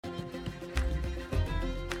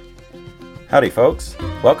Howdy folks,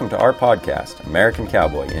 welcome to our podcast, American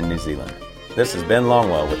Cowboy in New Zealand. This is Ben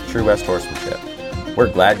Longwell with True West Horsemanship.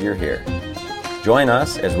 We're glad you're here. Join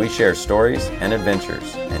us as we share stories and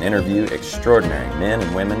adventures and interview extraordinary men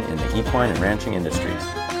and women in the equine and ranching industries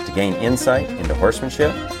to gain insight into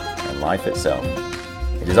horsemanship and life itself.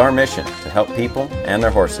 It is our mission to help people and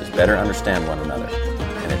their horses better understand one another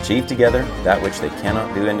and achieve together that which they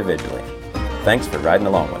cannot do individually. Thanks for riding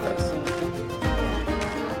along with us.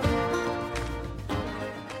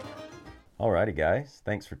 Alrighty guys,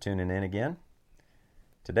 thanks for tuning in again.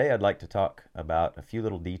 Today I'd like to talk about a few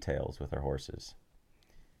little details with our horses.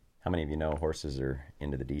 How many of you know horses are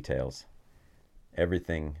into the details?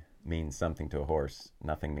 Everything means something to a horse,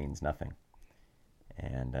 nothing means nothing.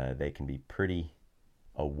 And they can be pretty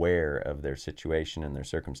aware of their situation and their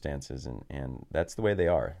circumstances, and that's the way they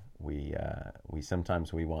are. We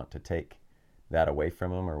sometimes want to take that away from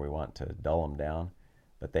them, or we want to dull them down,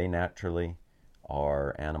 but they naturally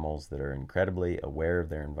are animals that are incredibly aware of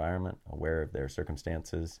their environment, aware of their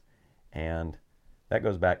circumstances, and that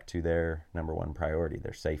goes back to their number one priority,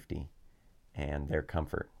 their safety and their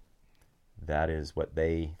comfort. That is what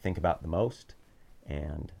they think about the most,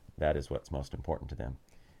 and that is what's most important to them.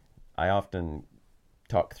 I often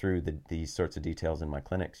talk through these sorts of details in my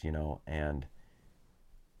clinics, and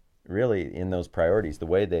really in those priorities, the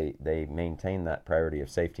way they maintain that priority of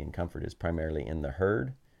safety and comfort is primarily in the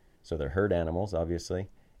herd. So they're herd animals,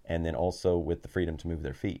 obviously, and then also with the freedom to move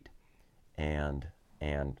their feet. And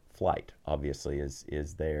flight, obviously,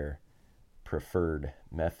 is their preferred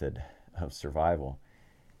method of survival.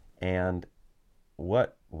 And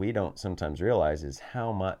what we don't sometimes realize is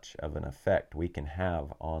how much of an effect we can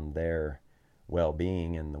have on their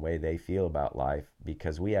well-being and the way they feel about life,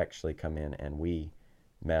 because we actually come in and we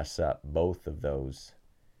mess up both of those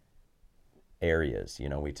areas.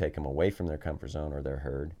 We take them away from their comfort zone or their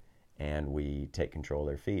herd, and we take control of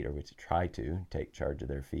their feet, or we try to take charge of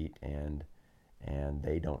their feet, and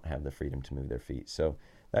they don't have the freedom to move their feet. So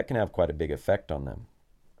that can have quite a big effect on them.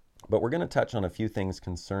 But we're going to touch on a few things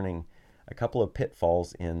concerning a couple of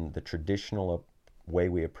pitfalls in the traditional way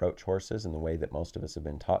we approach horses and the way that most of us have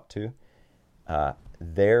been taught to.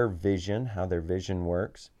 Their vision, how their vision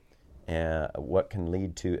works, what can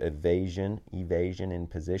lead to evasion in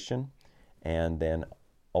position, and then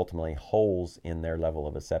ultimately holes in their level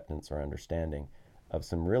of acceptance or understanding of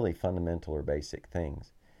some really fundamental or basic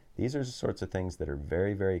things. These are the sorts of things that are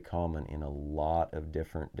very, very common in a lot of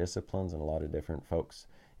different disciplines and a lot of different folks'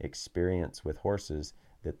 experience with horses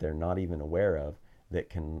that they're not even aware of, that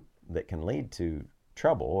can lead to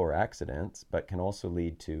trouble or accidents, but can also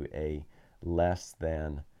lead to a less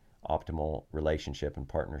than optimal relationship and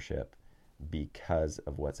partnership because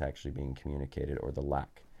of what's actually being communicated or the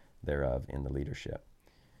lack thereof in the leadership.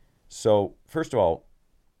 So first of all,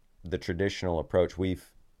 the traditional approach,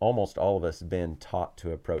 we've almost all of us been taught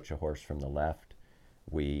to approach a horse from the left.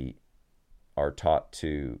 We are taught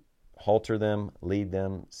to halter them, lead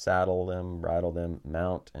them, saddle them, bridle them,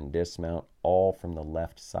 mount and dismount, all from the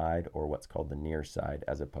left side, or what's called the near side,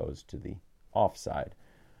 as opposed to the off side,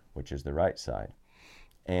 which is the right side.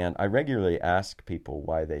 And I regularly ask people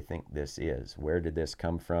why they think this is. Where did this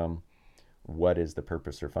come from? What is the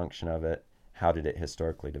purpose or function of it? How did it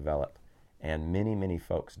historically develop? And many, many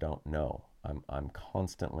folks don't know. I'm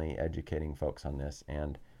constantly educating folks on this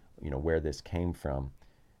and where this came from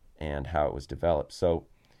and how it was developed. So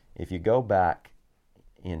if you go back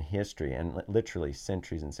in history, and literally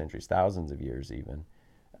centuries and centuries, thousands of years even,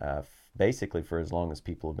 basically for as long as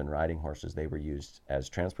people have been riding horses, they were used as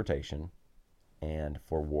transportation and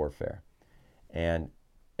for warfare. And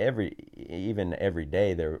even every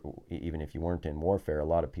day, even if you weren't in warfare, a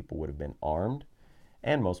lot of people would have been armed,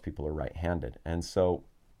 and most people are right-handed. And so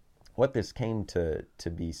what this came to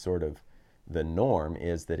be sort of the norm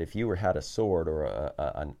is that if you had a sword or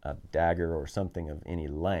a dagger or something of any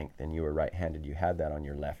length and you were right-handed, you had that on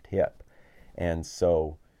your left hip. And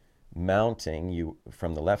so mounting,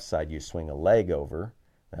 from the left side, you swing a leg over.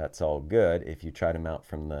 That's all good. If you try to mount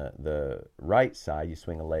from the right side, you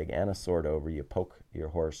swing a leg and a sword over, you poke your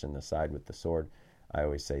horse in the side with the sword. I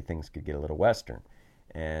always say things could get a little Western.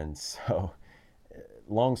 And so,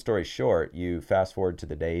 long story short, you fast forward to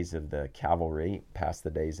the days of the cavalry, past the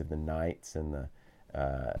days of the knights and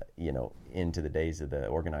into the days of the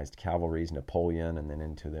organized cavalries, Napoleon, and then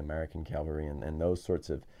into the American cavalry and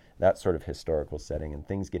that sort of historical setting, and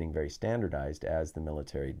things getting very standardized as the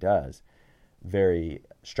military does. Very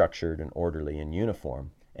structured and orderly and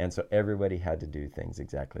uniform. And so everybody had to do things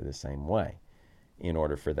exactly the same way in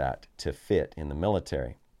order for that to fit in the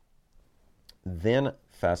military. Then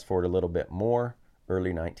fast forward a little bit more,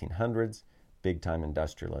 early 1900s, big time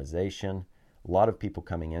industrialization, a lot of people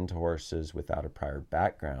coming into horses without a prior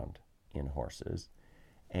background in horses,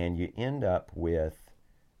 and you end up with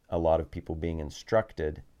a lot of people being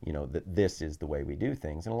instructed, that this is the way we do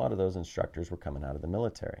things. And a lot of those instructors were coming out of the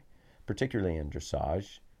military, particularly in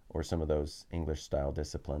dressage or some of those English style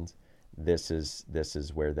disciplines. This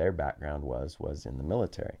is where their background was in the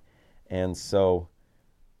military. And so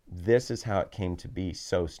this is how it came to be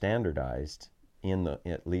so standardized in the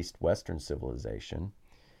at least Western civilization.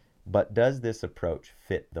 But does this approach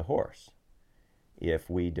fit the horse? If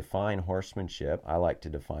we define horsemanship, I like to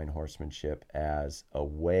define horsemanship as a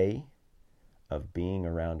way of being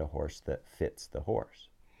around a horse that fits the horse.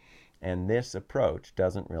 And this approach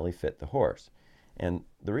doesn't really fit the horse. And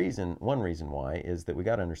one reason why is that we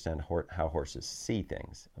got to understand how horses see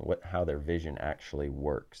things, how their vision actually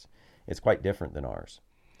works. It's quite different than ours.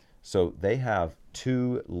 So they have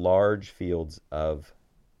two large fields of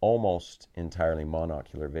almost entirely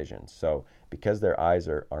monocular vision. So because their eyes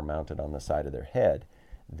are mounted on the side of their head,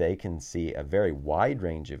 they can see a very wide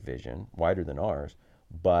range of vision, wider than ours,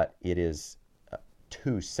 but it is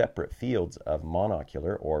two separate fields of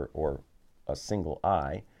monocular or a single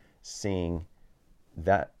eye seeing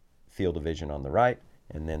that field of vision on the right,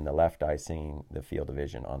 and then the left eye seeing the field of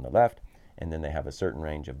vision on the left, and then they have a certain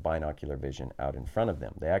range of binocular vision out in front of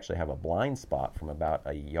them. They actually have a blind spot from about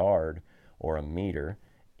a yard or a meter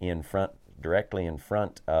directly in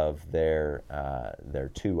front of their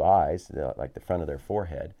two eyes, like the front of their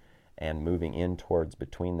forehead, and moving in towards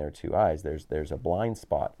between their two eyes. There's a blind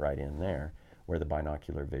spot right in there where the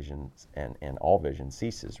binocular vision and all vision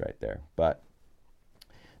ceases right there. But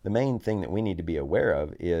the main thing that we need to be aware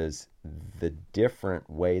of is the different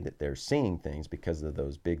way that they're seeing things because of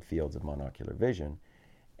those big fields of monocular vision,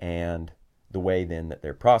 and the way then that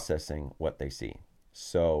they're processing what they see.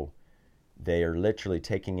 So they are literally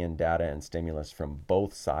taking in data and stimulus from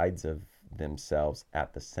both sides of themselves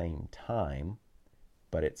at the same time,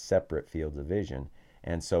 but it's separate fields of vision.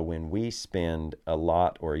 And so when we spend a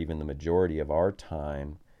lot or even the majority of our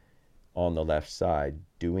time on the left side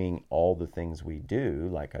doing all the things we do,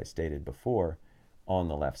 like I stated before, on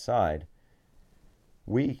the left side,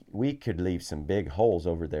 we could leave some big holes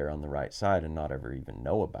over there on the right side and not ever even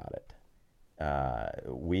know about it.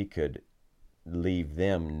 We could leave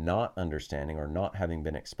them not understanding or not having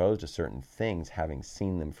been exposed to certain things, having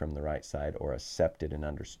seen them from the right side or accepted and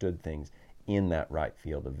understood things in that right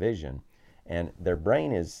field of vision. And their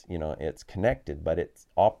brain is, it's connected, but it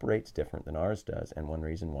operates different than ours does. And one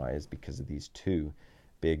reason why is because of these two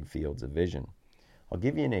big fields of vision. I'll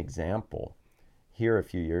give you an example. Here a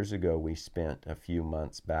few years ago, we spent a few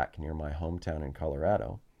months back near my hometown in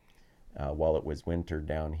Colorado. While it was winter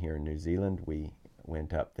down here in New Zealand, we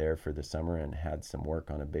went up there for the summer and had some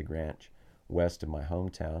work on a big ranch west of my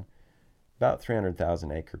hometown. About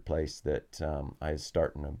 300,000 acre place that I was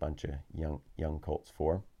starting a bunch of young colts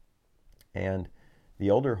for. And the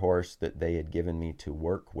older horse that they had given me to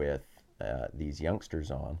work with these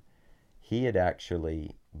youngsters on, he had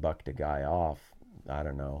actually bucked a guy off, I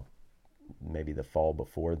don't know, maybe the fall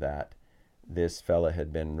before that. This fella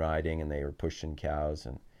had been riding and they were pushing cows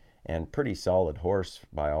and pretty solid horse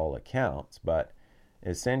by all accounts. But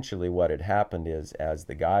essentially what had happened is as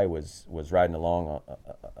the guy was riding along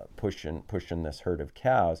pushing this herd of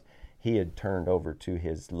cows, he had turned over to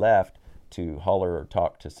his left to holler or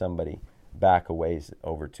talk to somebody back a ways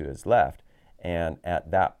over to his left. And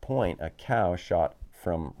at that point, a cow shot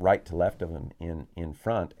from right to left of him in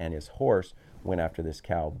front, and his horse went after this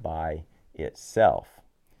cow by itself.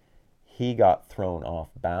 He got thrown off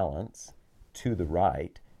balance to the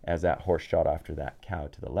right as that horse shot after that cow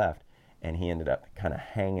to the left, and he ended up kind of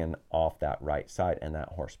hanging off that right side, and that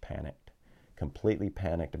horse panicked, completely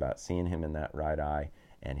panicked about seeing him in that right eye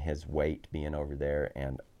and his weight being over there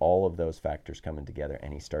and all of those factors coming together,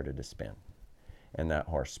 and he started to spin. And that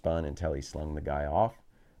horse spun until he slung the guy off,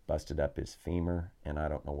 busted up his femur, and I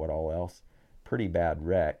don't know what all else. Pretty bad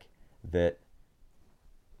wreck that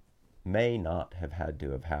may not have had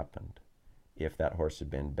to have happened if that horse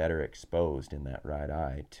had been better exposed in that right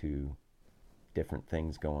eye to different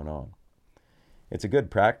things going on. It's a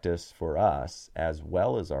good practice for us as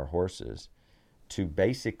well as our horses to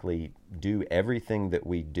basically do everything that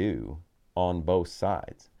we do on both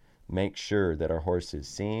sides. Make sure that our horse is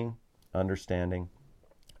seeing, understanding,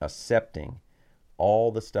 accepting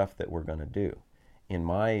all the stuff that we're going to do. In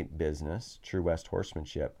my business, True West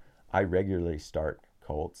Horsemanship, I regularly start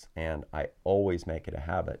colts, and I always make it a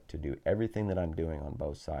habit to do everything that I'm doing on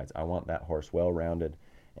both sides. I want that horse well-rounded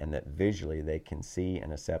and that visually they can see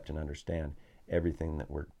and accept and understand everything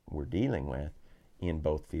that we're dealing with in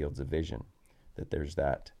both fields of vision. That there's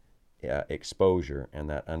that exposure and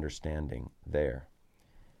that understanding there.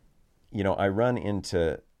 I run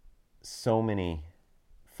into so many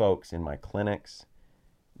folks in my clinics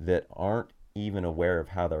that aren't even aware of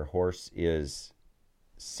how their horse is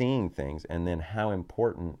seeing things and then how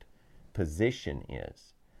important position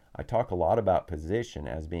is. I talk a lot about position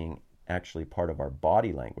as being actually part of our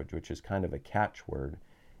body language, which is kind of a catchword,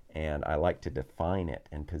 and I like to define it,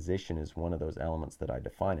 and position is one of those elements that I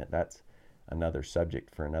define it. That's another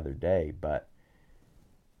subject for another day, but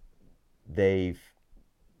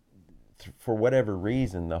for whatever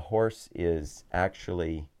reason, the horse is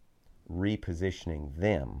actually repositioning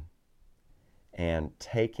them and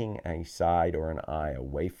taking a side or an eye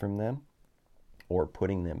away from them, or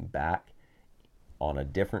putting them back on a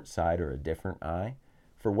different side or a different eye.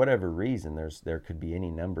 For whatever reason, there could be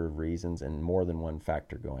any number of reasons and more than one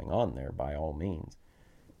factor going on there, by all means.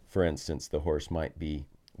 For instance, the horse might be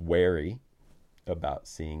wary about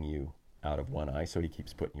seeing you out of one eye, so he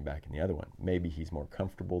keeps putting you back in the other one. Maybe he's more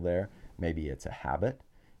comfortable there. Maybe it's a habit.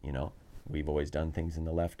 We've always done things in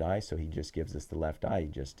the left eye, so he just gives us the left eye. He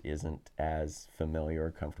just isn't as familiar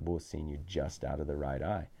or comfortable with seeing you just out of the right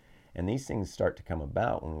eye. And these things start to come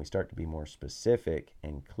about when we start to be more specific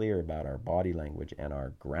and clear about our body language and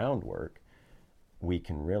our groundwork. We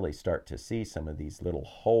can really start to see some of these little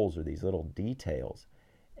holes or these little details.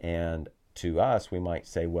 And to us, we might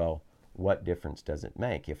say, well, what difference does it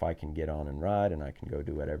make? If I can get on and ride and I can go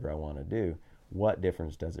do whatever I want to do, what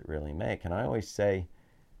difference does it really make? And I always say,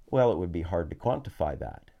 well, it would be hard to quantify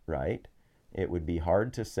that, right? It would be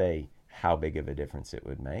hard to say how big of a difference it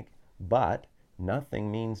would make, but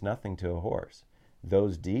nothing means nothing to a horse.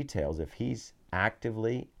 Those details, if he's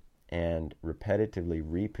actively and repetitively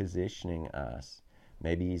repositioning us,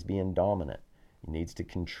 maybe he's being dominant, he needs to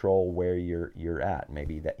control where you're at.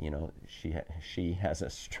 Maybe that she has a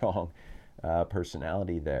strong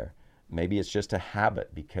personality there. Maybe it's just a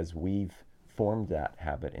habit because we've formed that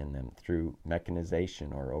habit in them through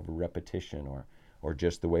mechanization or over repetition or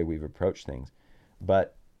just the way we've approached things.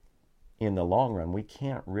 But in the long run, we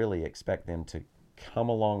can't really expect them to come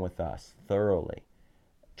along with us thoroughly,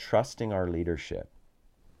 trusting our leadership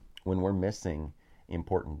when we're missing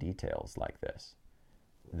important details like this.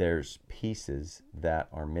 There's pieces that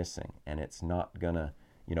are missing, and it's not gonna,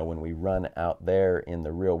 when we run out there in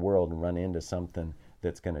the real world and run into something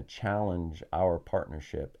that's going to challenge our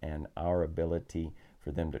partnership and our ability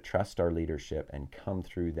for them to trust our leadership and come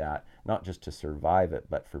through that, not just to survive it,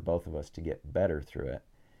 but for both of us to get better through it,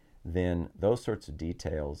 then those sorts of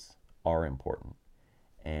details are important.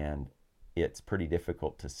 And it's pretty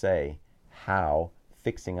difficult to say how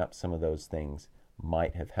fixing up some of those things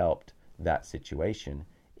might have helped that situation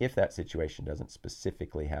if that situation doesn't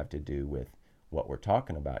specifically have to do with what we're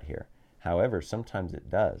talking about here. However, sometimes it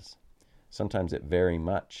does. Sometimes it very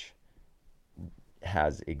much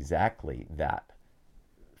has exactly that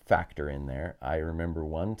factor in there. I remember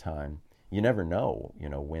one time, you never know,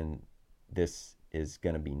 when this is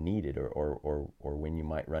going to be needed or when you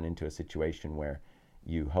might run into a situation where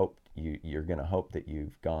you're going to hope that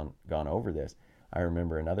you've gone over this. I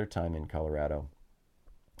remember another time in Colorado,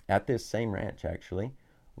 at this same ranch actually,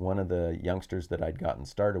 one of the youngsters that I'd gotten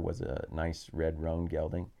started was a nice red roan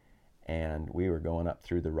gelding. And we were going up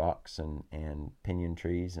through the rocks and pinyon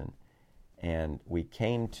trees, and we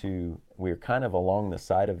were kind of along the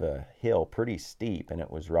side of a hill, pretty steep, and it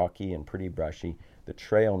was rocky and pretty brushy. The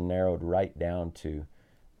trail narrowed right down to,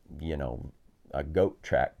 a goat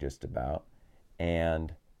track just about.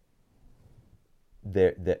 And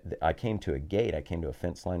I came to a gate. I came to a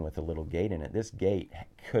fence line with a little gate in it. This gate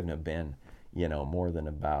couldn't have been, more than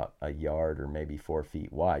about a yard or maybe 4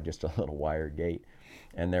 feet wide, just a little wire gate.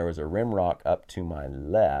 And there was a rim rock up to my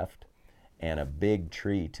left and a big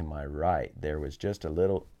tree to my right. There was just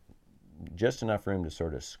enough room to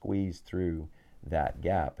sort of squeeze through that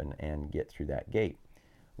gap and get through that gate.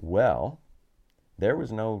 Well, there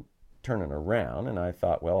was no turning around, and I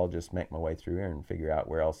thought, well, I'll just make my way through here and figure out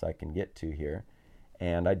where else I can get to here.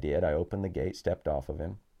 And I did. I opened the gate, stepped off of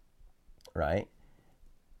him, right?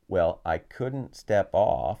 Well, I couldn't step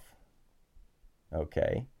off,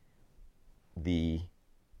 okay?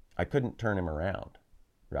 I couldn't turn him around,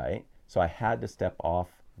 right? So I had to step off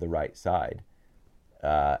the right side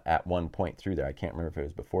at one point through there. I can't remember if it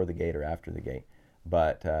was before the gate or after the gate.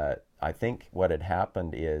 But I think what had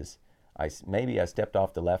happened is I stepped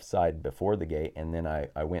off the left side before the gate, and then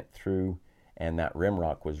I went through, and that rim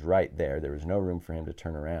rock was right there. There was no room for him to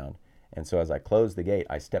turn around. And so as I closed the gate,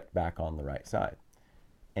 I stepped back on the right side.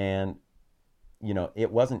 And,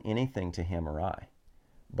 it wasn't anything to him or I.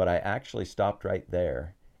 But I actually stopped right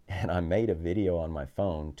there And I made a video on my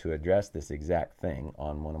phone to address this exact thing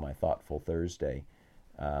on one of my Thoughtful Thursday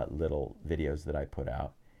little videos that I put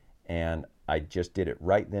out. And I just did it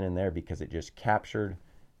right then and there because it just captured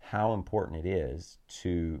how important it is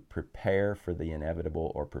to prepare for the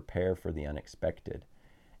inevitable or prepare for the unexpected.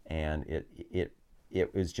 And it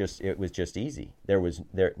was just easy.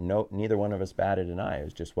 Neither one of us batted an eye. It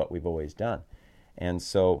was just what we've always done. And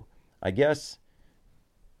so I guess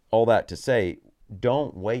all that to say,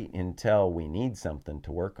 don't wait until we need something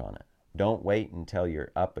to work on it. Don't wait until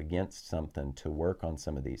you're up against something to work on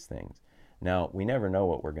some of these things. Now, we never know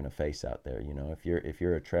what we're going to face out there. You know, if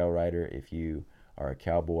you're a trail rider, if you are a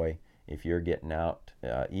cowboy, if you're getting out,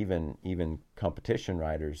 even competition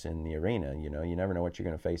riders in the arena, you know, you never know what you're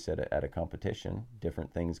going to face at a competition.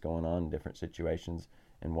 Different things going on, different situations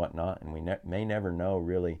and whatnot, and we may never know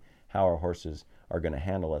really how our horses are going to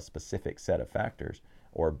handle a specific set of factors,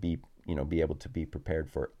 or be able to be prepared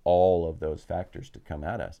for all of those factors to come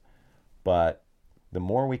at us. But the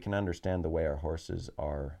more we can understand the way our horses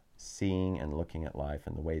are seeing and looking at life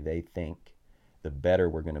and the way they think, the better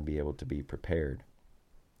we're going to be able to be prepared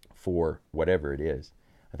for whatever it is.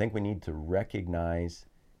 I think we need to recognize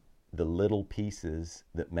the little pieces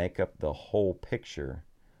that make up the whole picture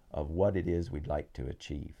of what it is we'd like to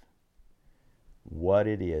achieve. What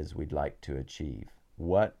it is we'd like to achieve.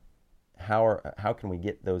 How can we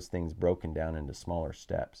get those things broken down into smaller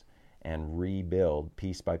steps and rebuild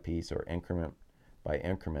piece by piece or increment by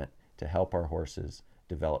increment to help our horses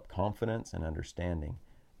develop confidence and understanding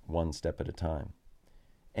one step at a time.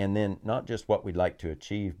 And then not just what we'd like to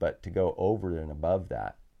achieve, but to go over and above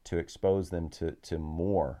that, to expose them to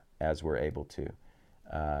more as we're able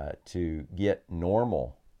to get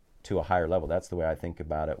normal to a higher level. That's the way I think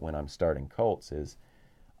about it when I'm starting colts, is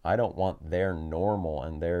I don't want their normal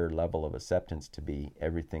and their level of acceptance to be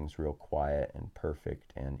everything's real quiet and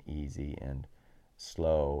perfect and easy and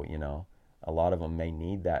slow. You know, a lot of them may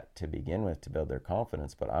need that to begin with to build their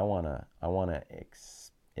confidence, but I wanna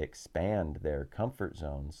expand their comfort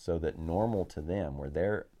zones so that normal to them, where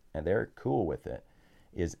they're cool with it,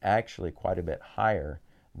 is actually quite a bit higher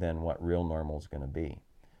than what real normal is going to be,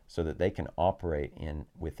 so that they can operate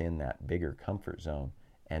within that bigger comfort zone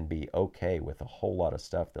and be okay with a whole lot of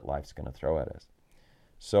stuff that life's going to throw at us.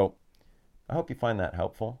 So I hope you find that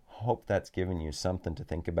helpful. Hope that's given you something to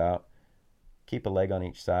think about. Keep a leg on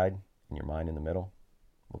each side and your mind in the middle.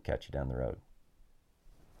 We'll catch you down the road.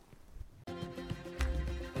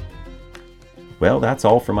 Well, that's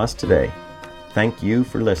all from us today. Thank you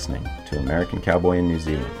for listening to American Cowboy in New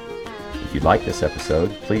Zealand. If you like this episode,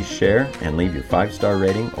 please share and leave your 5-star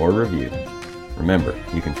rating or review. Remember,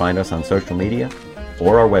 you can find us on social media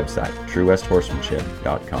or our website,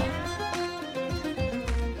 truewesthorsemanship.com.